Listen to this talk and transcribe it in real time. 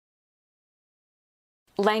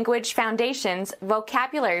Language Foundations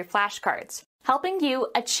Vocabulary Flashcards, helping you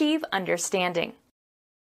achieve understanding.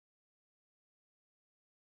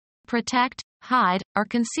 Protect, hide, or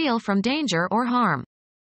conceal from danger or harm.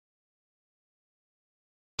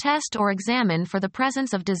 Test or examine for the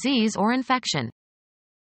presence of disease or infection.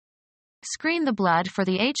 Screen the blood for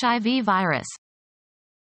the HIV virus.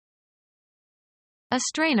 A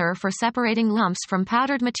strainer for separating lumps from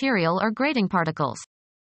powdered material or grating particles.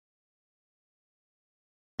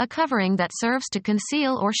 A covering that serves to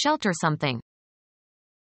conceal or shelter something.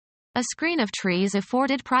 A screen of trees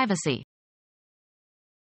afforded privacy.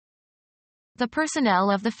 The personnel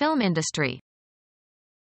of the film industry.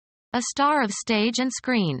 A star of stage and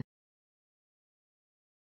screen.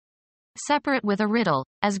 Separate with a riddle,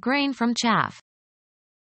 as grain from chaff.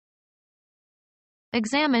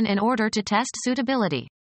 Examine in order to test suitability.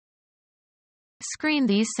 Screen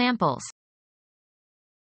these samples.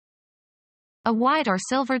 A white or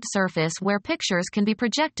silvered surface where pictures can be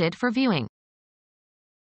projected for viewing.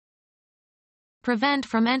 Prevent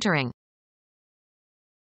from entering.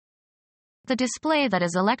 The display that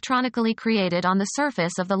is electronically created on the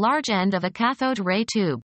surface of the large end of a cathode ray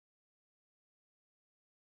tube.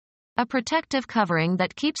 A protective covering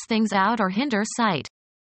that keeps things out or hinders sight.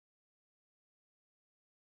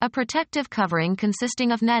 A protective covering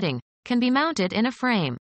consisting of netting, can be mounted in a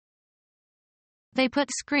frame. They put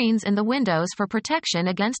screens in the windows for protection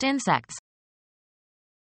against insects.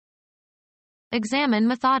 Examine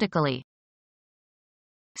methodically.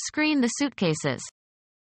 Screen the suitcases.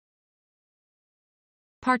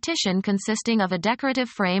 Partition consisting of a decorative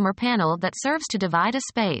frame or panel that serves to divide a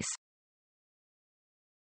space.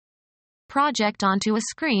 Project onto a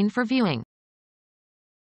screen for viewing.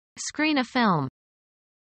 Screen a film.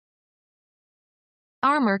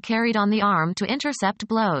 Armor carried on the arm to intercept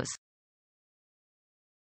blows.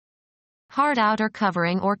 Hard outer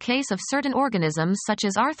covering or case of certain organisms such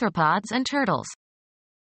as arthropods and turtles.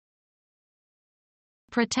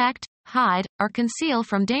 Protect, hide, or conceal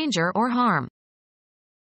from danger or harm.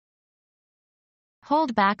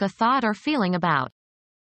 Hold back a thought or feeling about.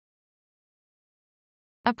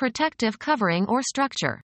 A protective covering or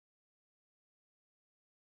structure.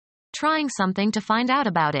 Trying something to find out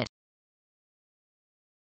about it.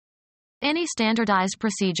 Any standardized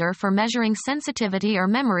procedure for measuring sensitivity or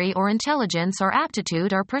memory or intelligence or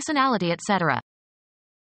aptitude or personality, etc.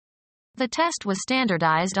 The test was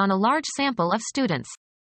standardized on a large sample of students.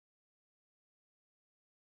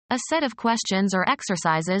 A set of questions or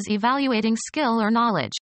exercises evaluating skill or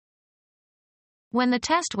knowledge. When the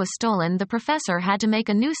test was stolen, the professor had to make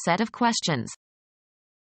a new set of questions.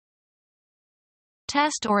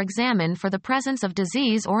 Test or examine for the presence of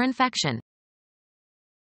disease or infection.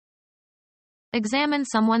 Examine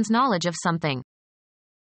someone's knowledge of something.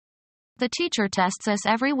 The teacher tests us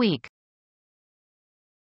every week.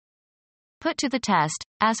 Put to the test,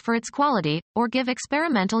 as for its quality, or give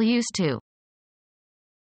experimental use to.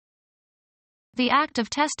 The act of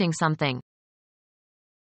testing something.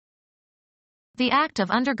 The act of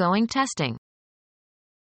undergoing testing.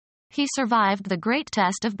 He survived the great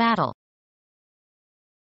test of battle.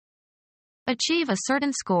 Achieve a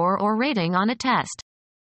certain score or rating on a test.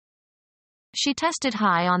 She tested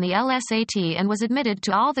high on the LSAT and was admitted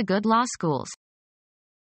to all the good law schools.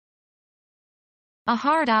 A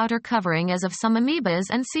hard outer covering as of some amoebas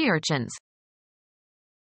and sea urchins.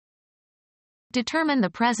 Determine the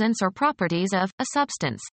presence or properties of a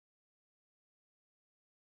substance.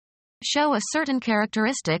 Show a certain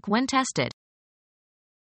characteristic when tested.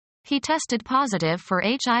 He tested positive for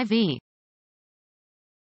HIV.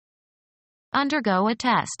 Undergo a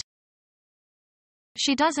test.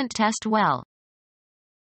 She doesn't test well.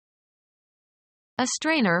 A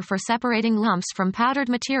strainer for separating lumps from powdered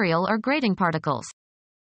material or grating particles.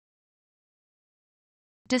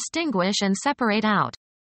 Distinguish and separate out.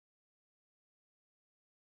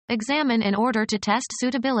 Examine in order to test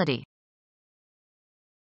suitability.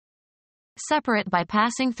 Separate by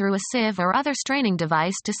passing through a sieve or other straining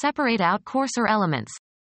device to separate out coarser elements.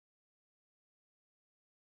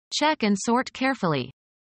 Check and sort carefully.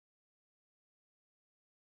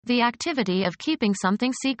 The activity of keeping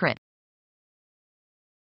something secret.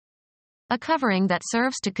 A covering that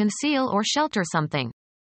serves to conceal or shelter something.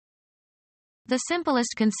 The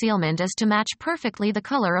simplest concealment is to match perfectly the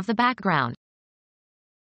color of the background.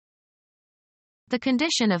 The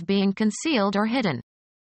condition of being concealed or hidden.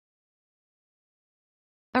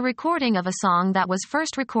 A recording of a song that was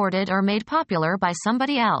first recorded or made popular by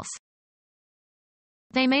somebody else.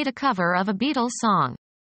 They made a cover of a Beatles song.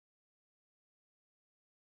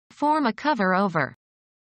 Form a cover over.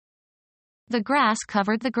 The grass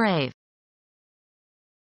covered the grave.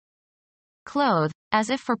 cloth, as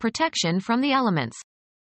if for protection from the elements.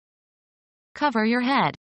 Cover your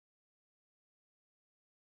head.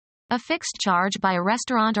 A fixed charge by a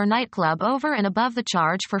restaurant or nightclub over and above the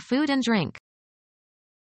charge for food and drink.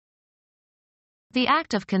 The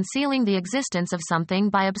act of concealing the existence of something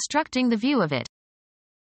by obstructing the view of it.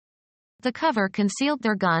 The cover concealed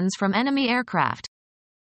their guns from enemy aircraft.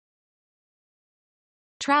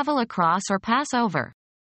 Travel across or pass over.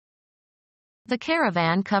 The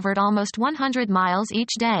caravan covered almost 100 miles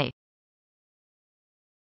each day.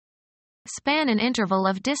 Span an interval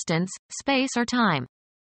of distance, space or time.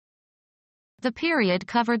 The period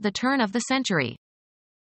covered the turn of the century.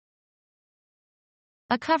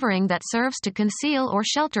 A covering that serves to conceal or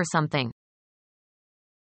shelter something.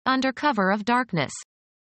 Under cover of darkness.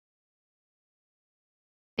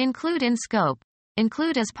 Include in scope.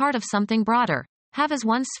 Include as part of something broader. Have as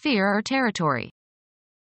one sphere or territory.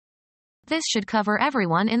 This should cover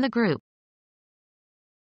everyone in the group.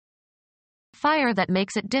 Fire that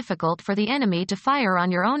makes it difficult for the enemy to fire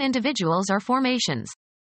on your own individuals or formations.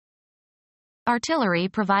 Artillery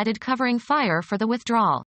provided covering fire for the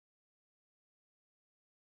withdrawal.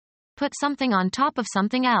 Put something on top of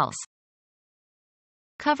something else.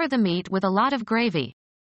 Cover the meat with a lot of gravy.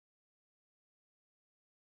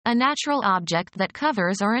 A natural object that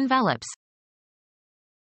covers or envelops.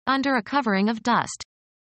 Under a covering of dust.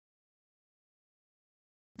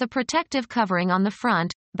 The protective covering on the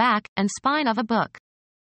front, back, and spine of a book.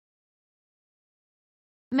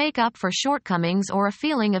 Make up for shortcomings or a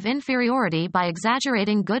feeling of inferiority by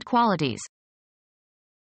exaggerating good qualities.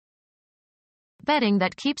 Bedding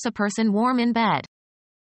that keeps a person warm in bed.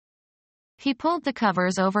 He pulled the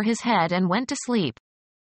covers over his head and went to sleep.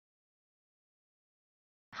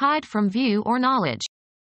 Hide from view or knowledge.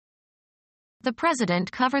 The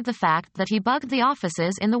president covered the fact that he bugged the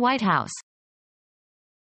offices in the White House.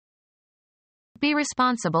 Be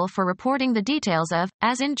responsible for reporting the details of,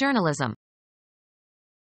 as in journalism.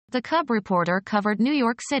 The cub reporter covered New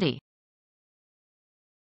York City.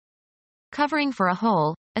 Covering for a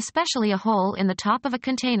hole, especially a hole in the top of a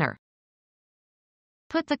container.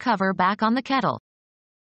 Put the cover back on the kettle.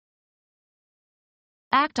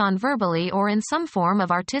 Act on verbally or in some form of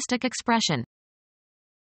artistic expression.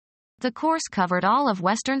 The course covered all of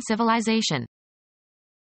Western civilization.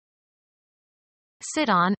 Sit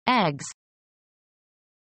on, eggs.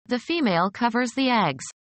 The female covers the eggs.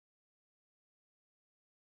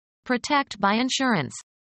 Protect by insurance.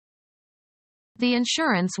 The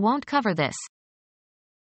insurance won't cover this.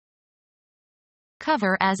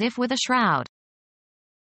 Cover as if with a shroud.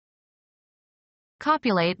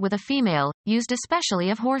 Copulate with a female, used especially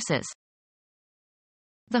of horses.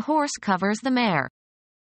 The horse covers the mare.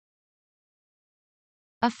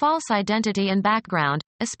 A false identity and background,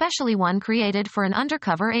 especially one created for an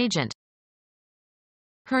undercover agent.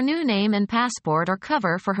 Her new name and passport or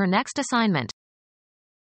cover for her next assignment.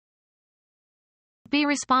 Be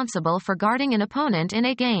responsible for guarding an opponent in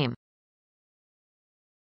a game.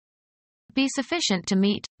 Be sufficient to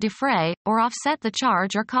meet, defray, or offset the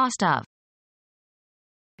charge or cost of.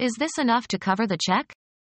 Is this enough to cover the check?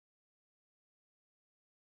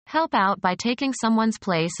 Help out by taking someone's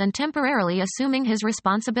place and temporarily assuming his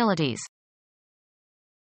responsibilities.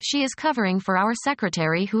 She is covering for our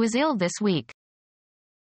secretary who is ill this week.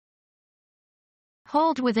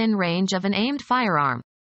 Hold within range of an aimed firearm.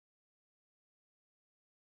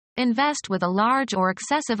 Invest with a large or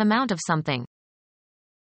excessive amount of something.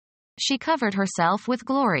 She covered herself with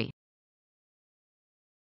glory.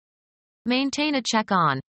 Maintain a check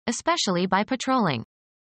on, especially by patrolling.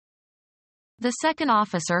 The second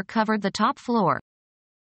officer covered the top floor.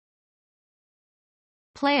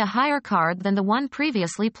 Play a higher card than the one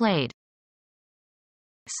previously played.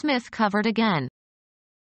 Smith covered again.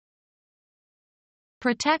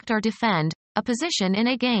 Protect or defend, a position in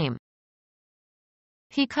a game.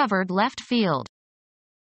 He covered left field.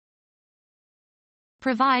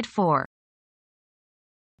 Provide for.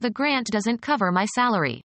 The grant doesn't cover my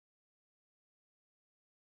salary.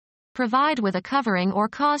 Provide with a covering or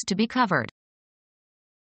cause to be covered.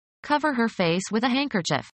 Cover her face with a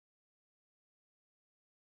handkerchief.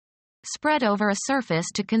 Spread over a surface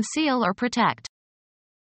to conceal or protect.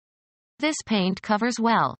 This paint covers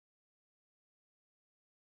well.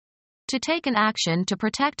 To take an action to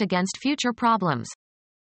protect against future problems.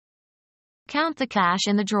 Count the cash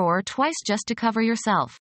in the drawer twice just to cover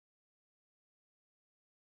yourself.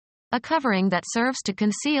 A covering that serves to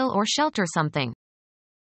conceal or shelter something.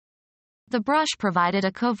 The brush provided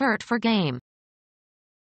a covert for game.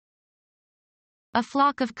 A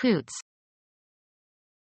flock of coots.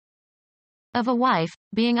 Of a wife,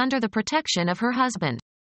 being under the protection of her husband.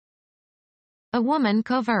 A woman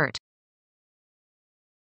covert.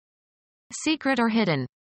 Secret or hidden.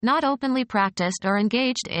 Not openly practiced or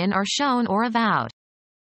engaged in or shown or avowed.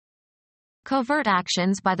 Covert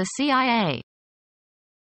actions by the CIA.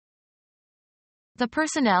 The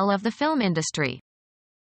personnel of the film industry.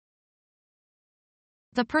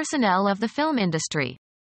 The personnel of the film industry.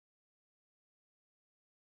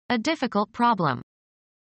 A difficult problem.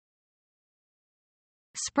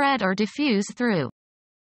 Spread or diffuse through.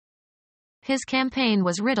 His campaign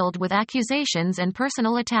was riddled with accusations and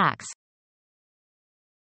personal attacks.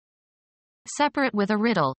 Separate with a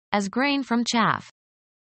riddle, as grain from chaff.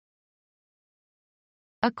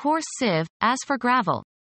 A coarse sieve, as for gravel.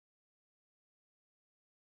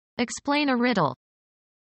 Explain a riddle.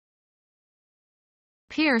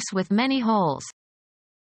 Pierce with many holes.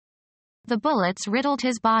 The bullets riddled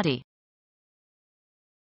his body.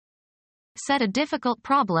 Set a difficult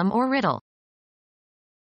problem or riddle.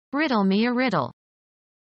 Riddle me a riddle.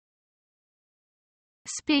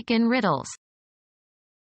 Speak in riddles.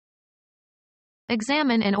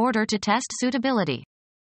 Examine in order to test suitability.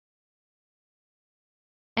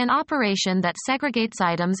 An operation that segregates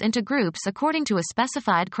items into groups according to a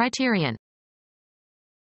specified criterion.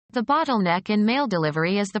 The bottleneck in mail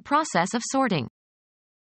delivery is the process of sorting.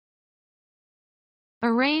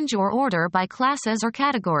 Arrange or order by classes or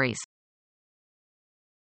categories.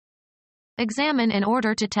 Examine in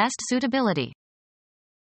order to test suitability.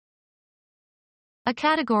 A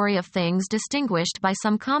category of things distinguished by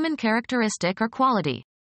some common characteristic or quality.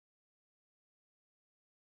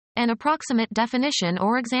 An approximate definition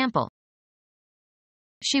or example.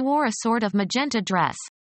 She wore a sort of magenta dress.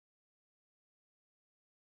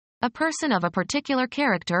 A person of a particular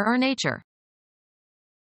character or nature.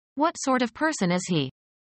 What sort of person is he?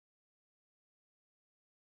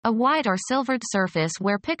 A white or silvered surface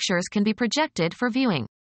where pictures can be projected for viewing.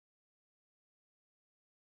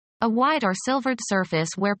 A white or silvered surface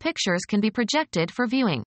where pictures can be projected for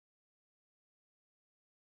viewing.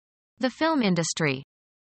 The film industry.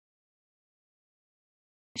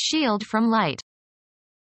 Shield from light.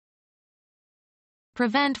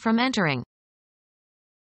 Prevent from entering.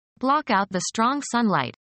 Block out the strong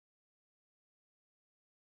sunlight.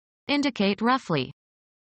 Indicate roughly.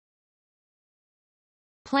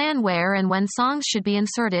 Plan where and when songs should be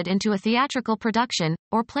inserted into a theatrical production,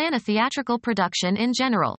 or plan a theatrical production in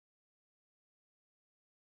general.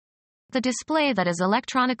 The display that is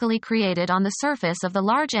electronically created on the surface of the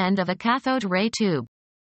large end of a cathode ray tube.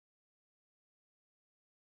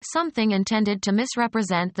 Something intended to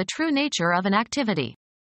misrepresent the true nature of an activity.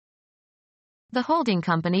 The holding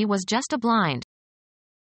company was just a blind.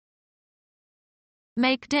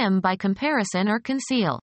 Make dim by comparison or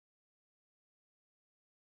conceal.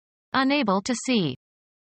 Unable to see.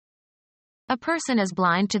 A person is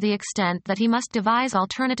blind to the extent that he must devise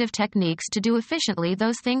alternative techniques to do efficiently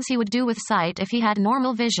those things he would do with sight if he had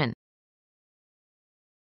normal vision.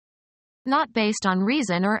 Not based on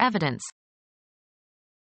reason or evidence.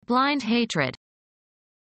 Blind hatred.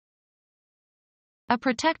 A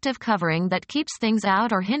protective covering that keeps things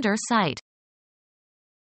out or hinders sight.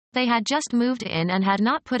 They had just moved in and had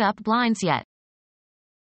not put up blinds yet.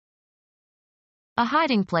 A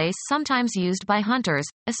hiding place sometimes used by hunters,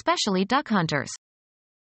 especially duck hunters.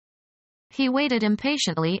 He waited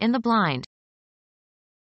impatiently in the blind.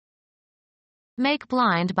 Make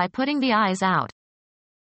blind by putting the eyes out.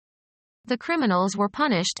 The criminals were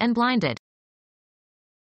punished and blinded.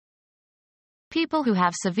 People who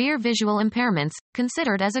have severe visual impairments,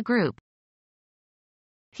 considered as a group.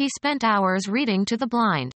 He spent hours reading to the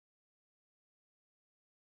blind.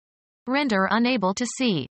 Render unable to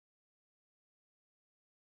see.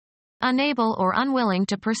 Unable or unwilling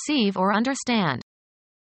to perceive or understand.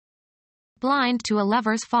 Blind to a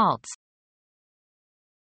lover's faults.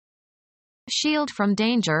 Shield from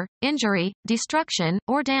danger, injury, destruction,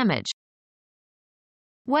 or damage.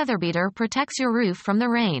 Weatherbeater protects your roof from the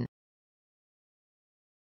rain.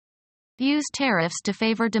 Use tariffs to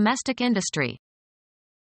favor domestic industry.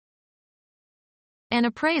 An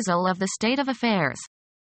appraisal of the state of affairs.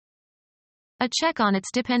 A check on its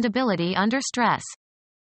dependability under stress.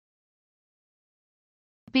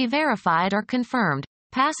 Be verified or confirmed.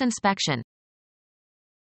 Pass inspection.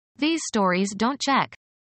 These stories don't check.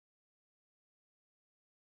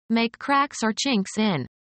 Make cracks or chinks in.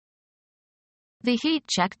 The heat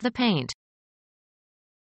checked the paint.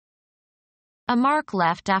 A mark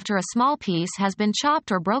left after a small piece has been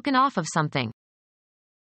chopped or broken off of something.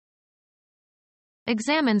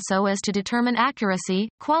 Examine so as to determine accuracy,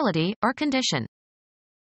 quality, or condition.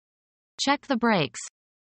 Check the brakes.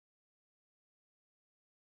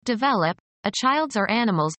 Develop, a child's or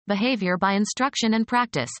animal's behavior by instruction and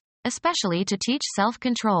practice, especially to teach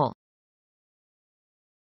self-control.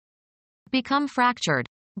 Become fractured.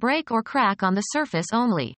 Break or crack on the surface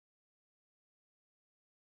only.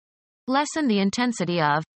 Lessen the intensity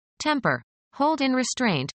of. Temper. Hold in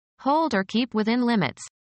restraint. Hold or keep within limits.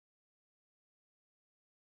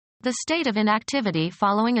 The state of inactivity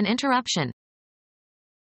following an interruption.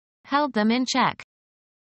 Held them in check.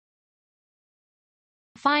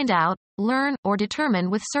 Find out, learn, or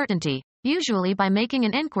determine with certainty, usually by making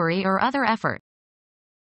an inquiry or other effort.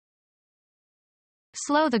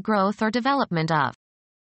 Slow the growth or development of.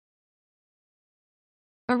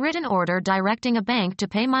 A written order directing a bank to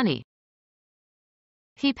pay money.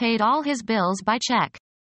 He paid all his bills by check.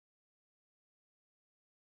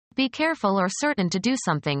 Be careful or certain to do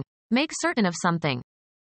something. Make certain of something.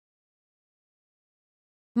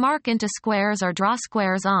 Mark into squares or draw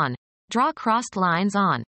squares on. Draw crossed lines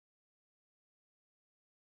on.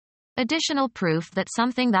 Additional proof that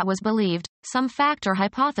something that was believed, some fact or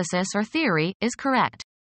hypothesis or theory, is correct.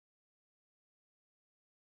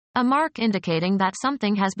 A mark indicating that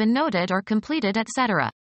something has been noted or completed,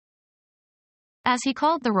 etc. As he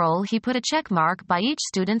called the roll, he put a check mark by each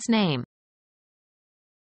student's name.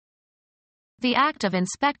 The act of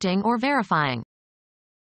inspecting or verifying.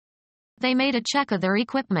 They made a check of their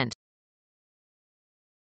equipment.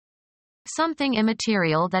 Something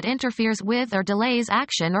immaterial that interferes with or delays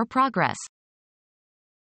action or progress.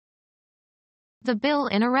 The bill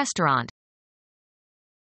in a restaurant.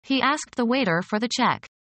 He asked the waiter for the check.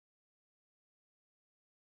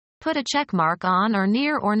 Put a check mark on or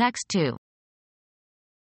near or next to.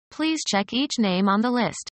 Please check each name on the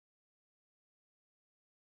list.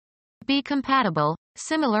 Be compatible,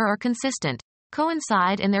 similar or consistent.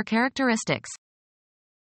 Coincide in their characteristics.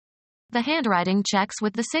 The handwriting checks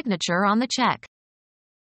with the signature on the check.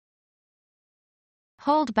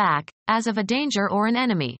 Hold back, as of a danger or an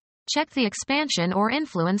enemy. Check the expansion or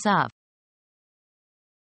influence of.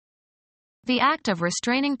 The act of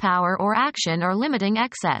restraining power or action or limiting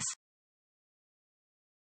excess.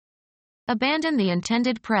 Abandon the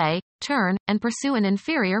intended prey, turn, and pursue an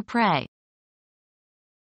inferior prey.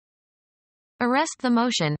 Arrest the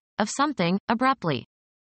motion of something, abruptly.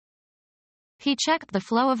 He checked the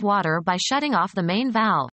flow of water by shutting off the main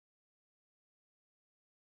valve.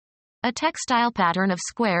 A textile pattern of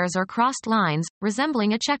squares or crossed lines,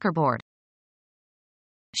 resembling a checkerboard.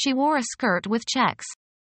 She wore a skirt with checks.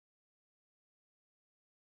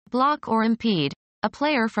 Block or impede, a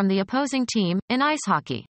player from the opposing team, in ice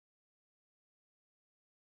hockey.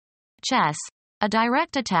 Chess, a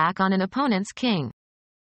direct attack on an opponent's king.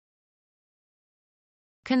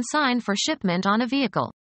 Consign for shipment on a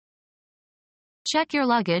vehicle. Check your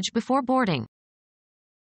luggage before boarding.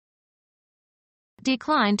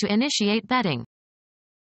 Decline to initiate betting.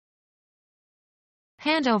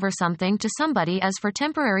 Hand over something to somebody as for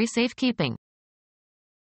temporary safekeeping.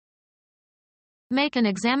 Make an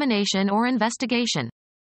examination or investigation.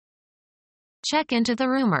 Check into the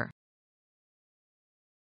rumor.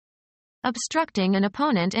 Obstructing an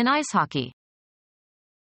opponent in ice hockey.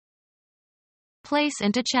 Place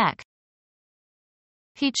into check.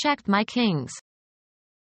 He checked my kings.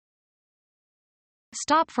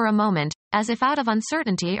 Stop for a moment, as if out of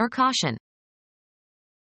uncertainty or caution.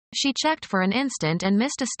 She checked for an instant and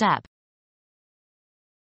missed a step.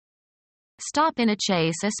 Stop in a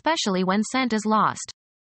chase, especially when scent is lost.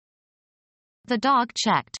 The dog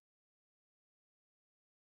checked.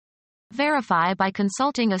 Verify by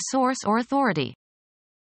consulting a source or authority.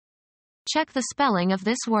 Check the spelling of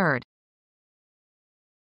this word.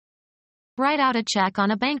 Write out a check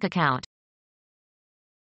on a bank account.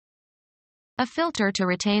 A filter to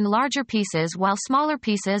retain larger pieces while smaller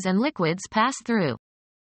pieces and liquids pass through.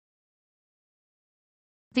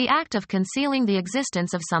 The act of concealing the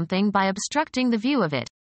existence of something by obstructing the view of it.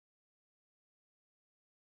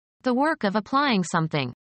 The work of applying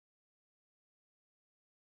something.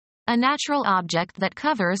 A natural object that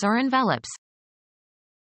covers or envelops.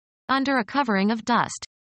 Under a covering of dust.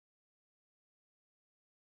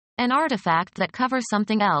 An artifact that covers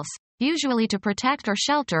something else, usually to protect or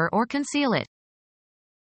shelter or conceal it.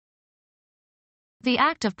 The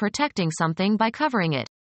act of protecting something by covering it.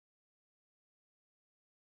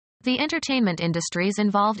 The entertainment industries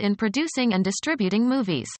involved in producing and distributing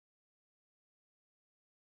movies.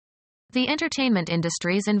 The entertainment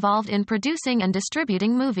industries involved in producing and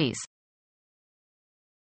distributing movies.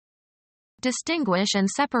 Distinguish and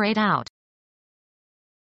separate out.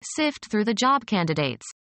 Sift through the job candidates.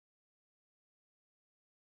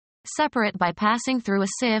 Separate by passing through a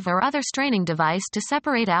sieve or other straining device to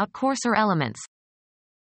separate out coarser elements.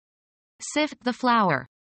 Sift the flour.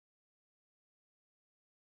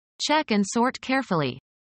 Check and sort carefully.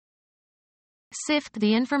 Sift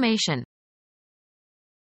the information.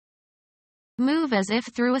 Move as if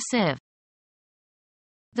through a sieve.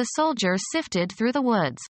 The soldiers sifted through the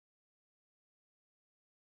woods.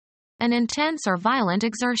 An intense or violent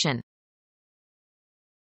exertion.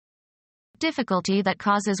 Difficulty that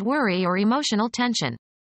causes worry or emotional tension.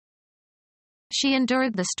 She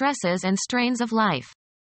endured the stresses and strains of life.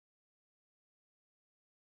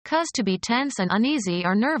 Cause to be tense and uneasy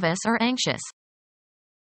or nervous or anxious.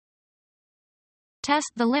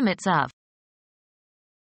 Test the limits of.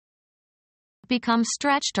 Become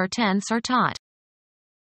stretched or tense or taut.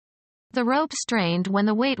 The rope strained when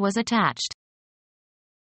the weight was attached.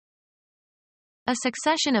 A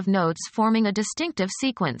succession of notes forming a distinctive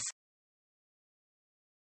sequence.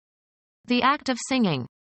 The act of singing.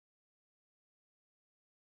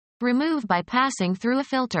 Remove by passing through a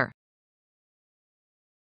filter.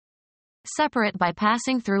 Separate by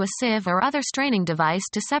passing through a sieve or other straining device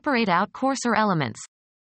to separate out coarser elements.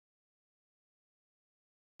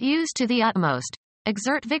 Use to the utmost.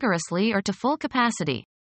 Exert vigorously or to full capacity.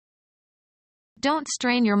 Don't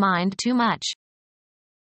strain your mind too much.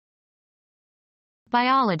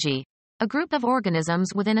 Biology. A group of organisms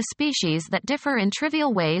within a species that differ in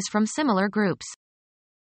trivial ways from similar groups.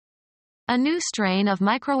 A new strain of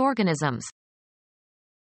microorganisms.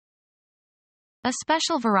 A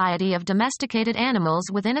special variety of domesticated animals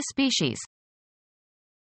within a species.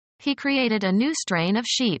 He created a new strain of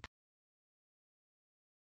sheep.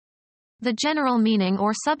 The general meaning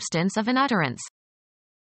or substance of an utterance.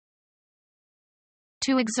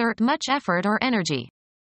 To exert much effort or energy.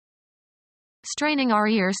 Straining our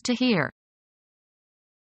ears to hear.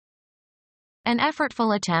 An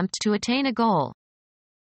effortful attempt to attain a goal.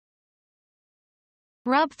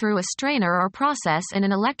 Rub through a strainer or process in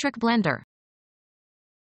an electric blender.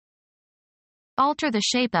 Alter the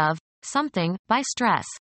shape of something by stress.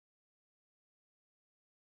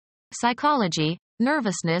 Psychology.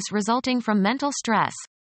 Nervousness resulting from mental stress.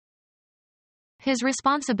 His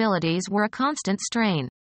responsibilities were a constant strain.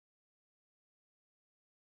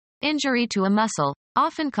 Injury to a muscle,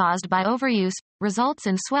 often caused by overuse, results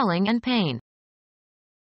in swelling and pain.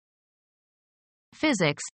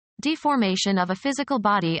 Physics. Deformation of a physical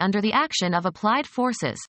body under the action of applied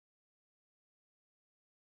forces.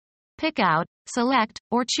 Pick out, select,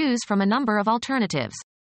 or choose from a number of alternatives.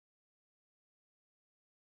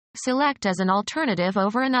 Select as an alternative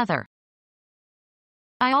over another.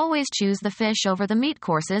 I always choose the fish over the meat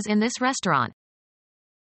courses in this restaurant.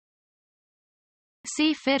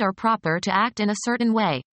 See fit or proper to act in a certain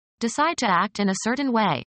way. Decide to act in a certain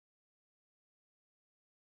way.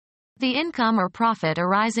 The income or profit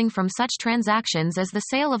arising from such transactions as the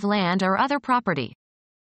sale of land or other property.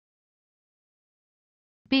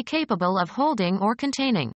 Be capable of holding or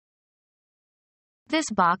containing. This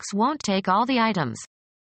box won't take all the items.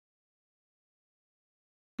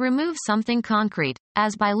 Remove something concrete,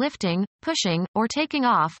 as by lifting, pushing, or taking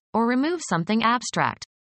off, or remove something abstract.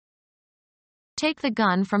 Take the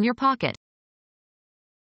gun from your pocket.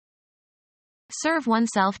 Serve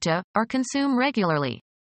oneself to, or consume regularly.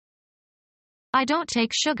 I don't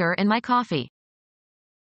take sugar in my coffee.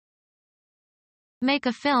 Make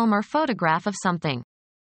a film or photograph of something.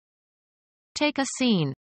 Take a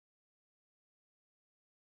scene.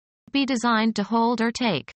 Be designed to hold or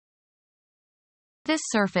take. This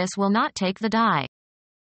surface will not take the dye.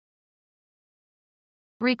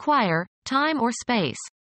 Require, time or space.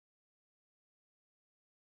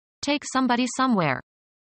 Take somebody somewhere.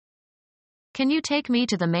 Can you take me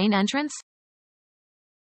to the main entrance?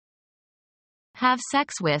 Have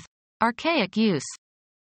sex with. Archaic use.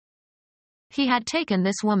 He had taken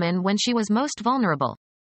this woman when she was most vulnerable.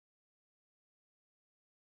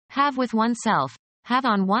 Have with oneself. Have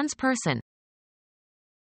on one's person.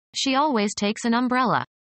 She always takes an umbrella.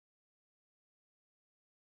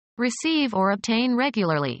 Receive or obtain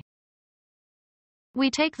regularly.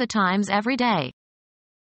 We take the Times every day.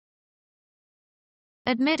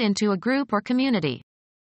 Admit into a group or community.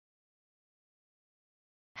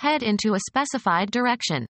 Head into a specified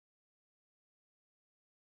direction.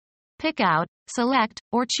 Pick out, select,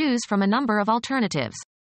 or choose from a number of alternatives.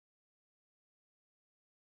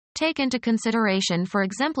 Take into consideration for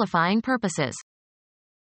exemplifying purposes.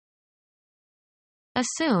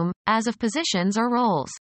 Assume, as of positions or roles.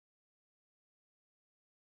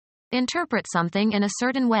 Interpret something in a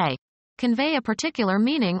certain way. Convey a particular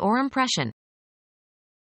meaning or impression.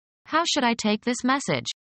 How should I take this message?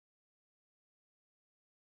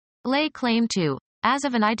 Lay claim to, as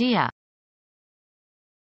of an idea.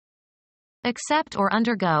 Accept or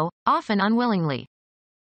undergo, often unwillingly.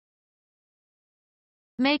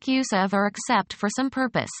 Make use of or accept for some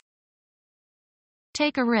purpose.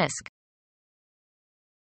 Take a risk.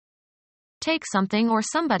 Take something or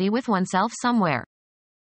somebody with oneself somewhere.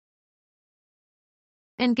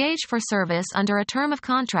 Engage for service under a term of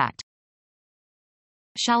contract.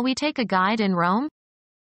 Shall we take a guide in Rome?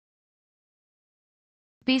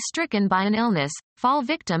 Be stricken by an illness, fall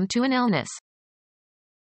victim to an illness.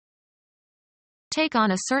 Take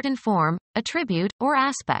on a certain form, attribute, or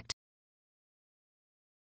aspect.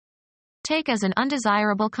 Take as an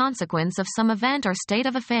undesirable consequence of some event or state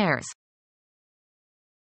of affairs.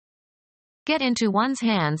 Get into one's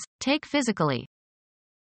hands, take physically.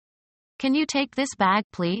 Can you take this bag,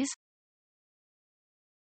 please?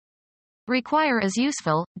 Require as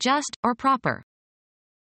useful, just, or proper.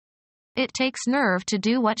 It takes nerve to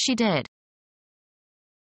do what she did.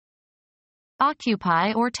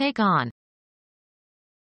 Occupy or take on.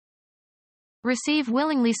 Receive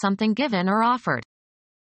willingly something given or offered.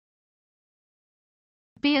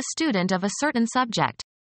 Be a student of a certain subject.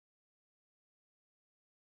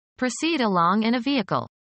 Proceed along in a vehicle.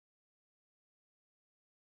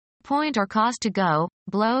 Point or cause to go,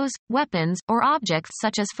 blows, weapons, or objects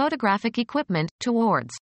such as photographic equipment,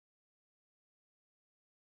 towards.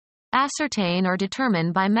 Ascertain or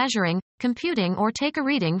determine by measuring, computing or take a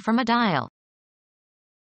reading from a dial.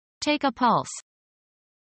 Take a pulse.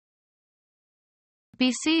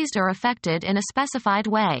 Be seized or affected in a specified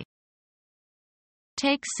way.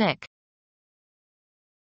 Take sick.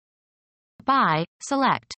 Buy,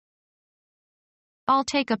 select. I'll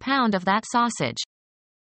take a pound of that sausage.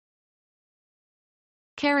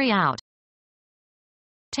 Carry out.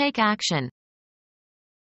 Take action.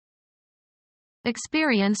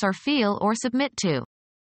 Experience or feel or submit to.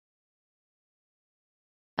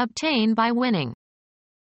 Obtain by winning.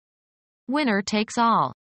 Winner takes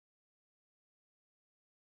all.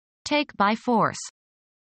 Take by force.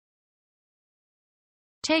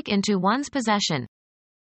 Take into one's possession.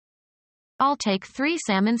 I'll take 3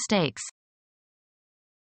 salmon steaks.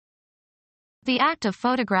 The act of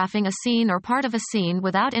photographing a scene or part of a scene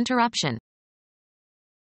without interruption.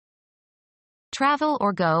 Travel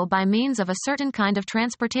or go by means of a certain kind of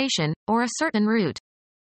transportation, or a certain route.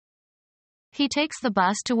 He takes the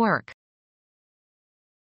bus to work.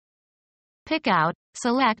 Pick out,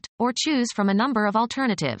 select, or choose from a number of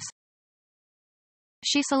alternatives.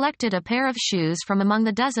 She selected a pair of shoes from among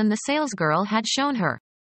the dozen the salesgirl had shown her.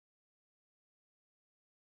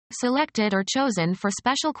 Selected or chosen for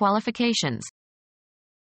special qualifications.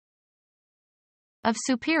 Of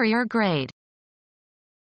superior grade.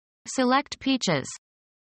 Select peaches.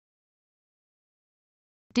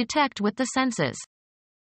 Detect with the senses.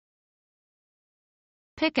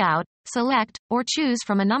 Pick out, select, or choose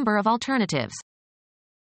from a number of alternatives.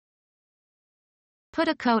 Put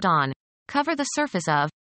a coat on. Cover the surface of.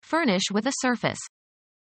 Furnish with a surface.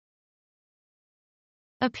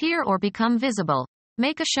 Appear or become visible.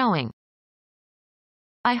 Make a showing.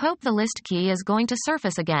 I hope the list key is going to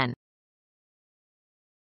surface again.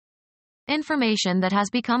 Information that has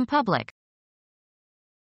become public.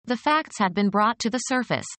 The facts had been brought to the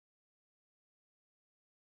surface.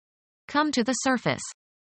 Come to the surface.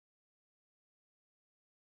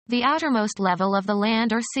 The outermost level of the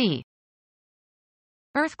land or sea.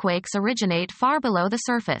 Earthquakes originate far below the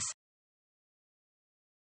surface.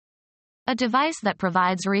 A device that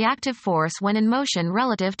provides reactive force when in motion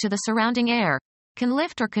relative to the surrounding air, can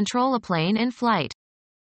lift or control a plane in flight.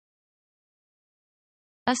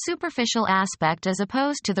 A superficial aspect as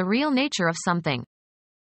opposed to the real nature of something.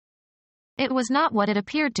 It was not what it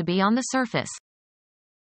appeared to be on the surface.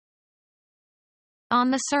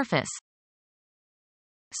 On the surface.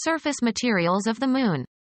 Surface materials of the moon.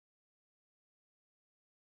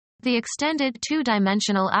 The extended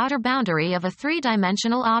two-dimensional outer boundary of a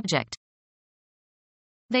three-dimensional object.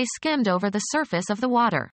 They skimmed over the surface of the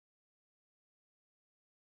water.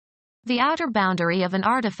 The outer boundary of an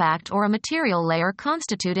artifact or a material layer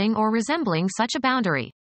constituting or resembling such a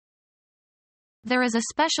boundary. There is a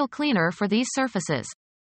special cleaner for these surfaces.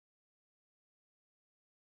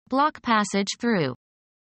 Block passage through.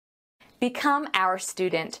 Become our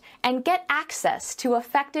student and get access to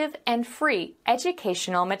effective and free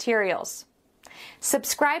educational materials.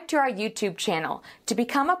 Subscribe to our YouTube channel to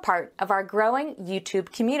become a part of our growing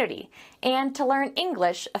YouTube community and to learn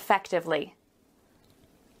English effectively.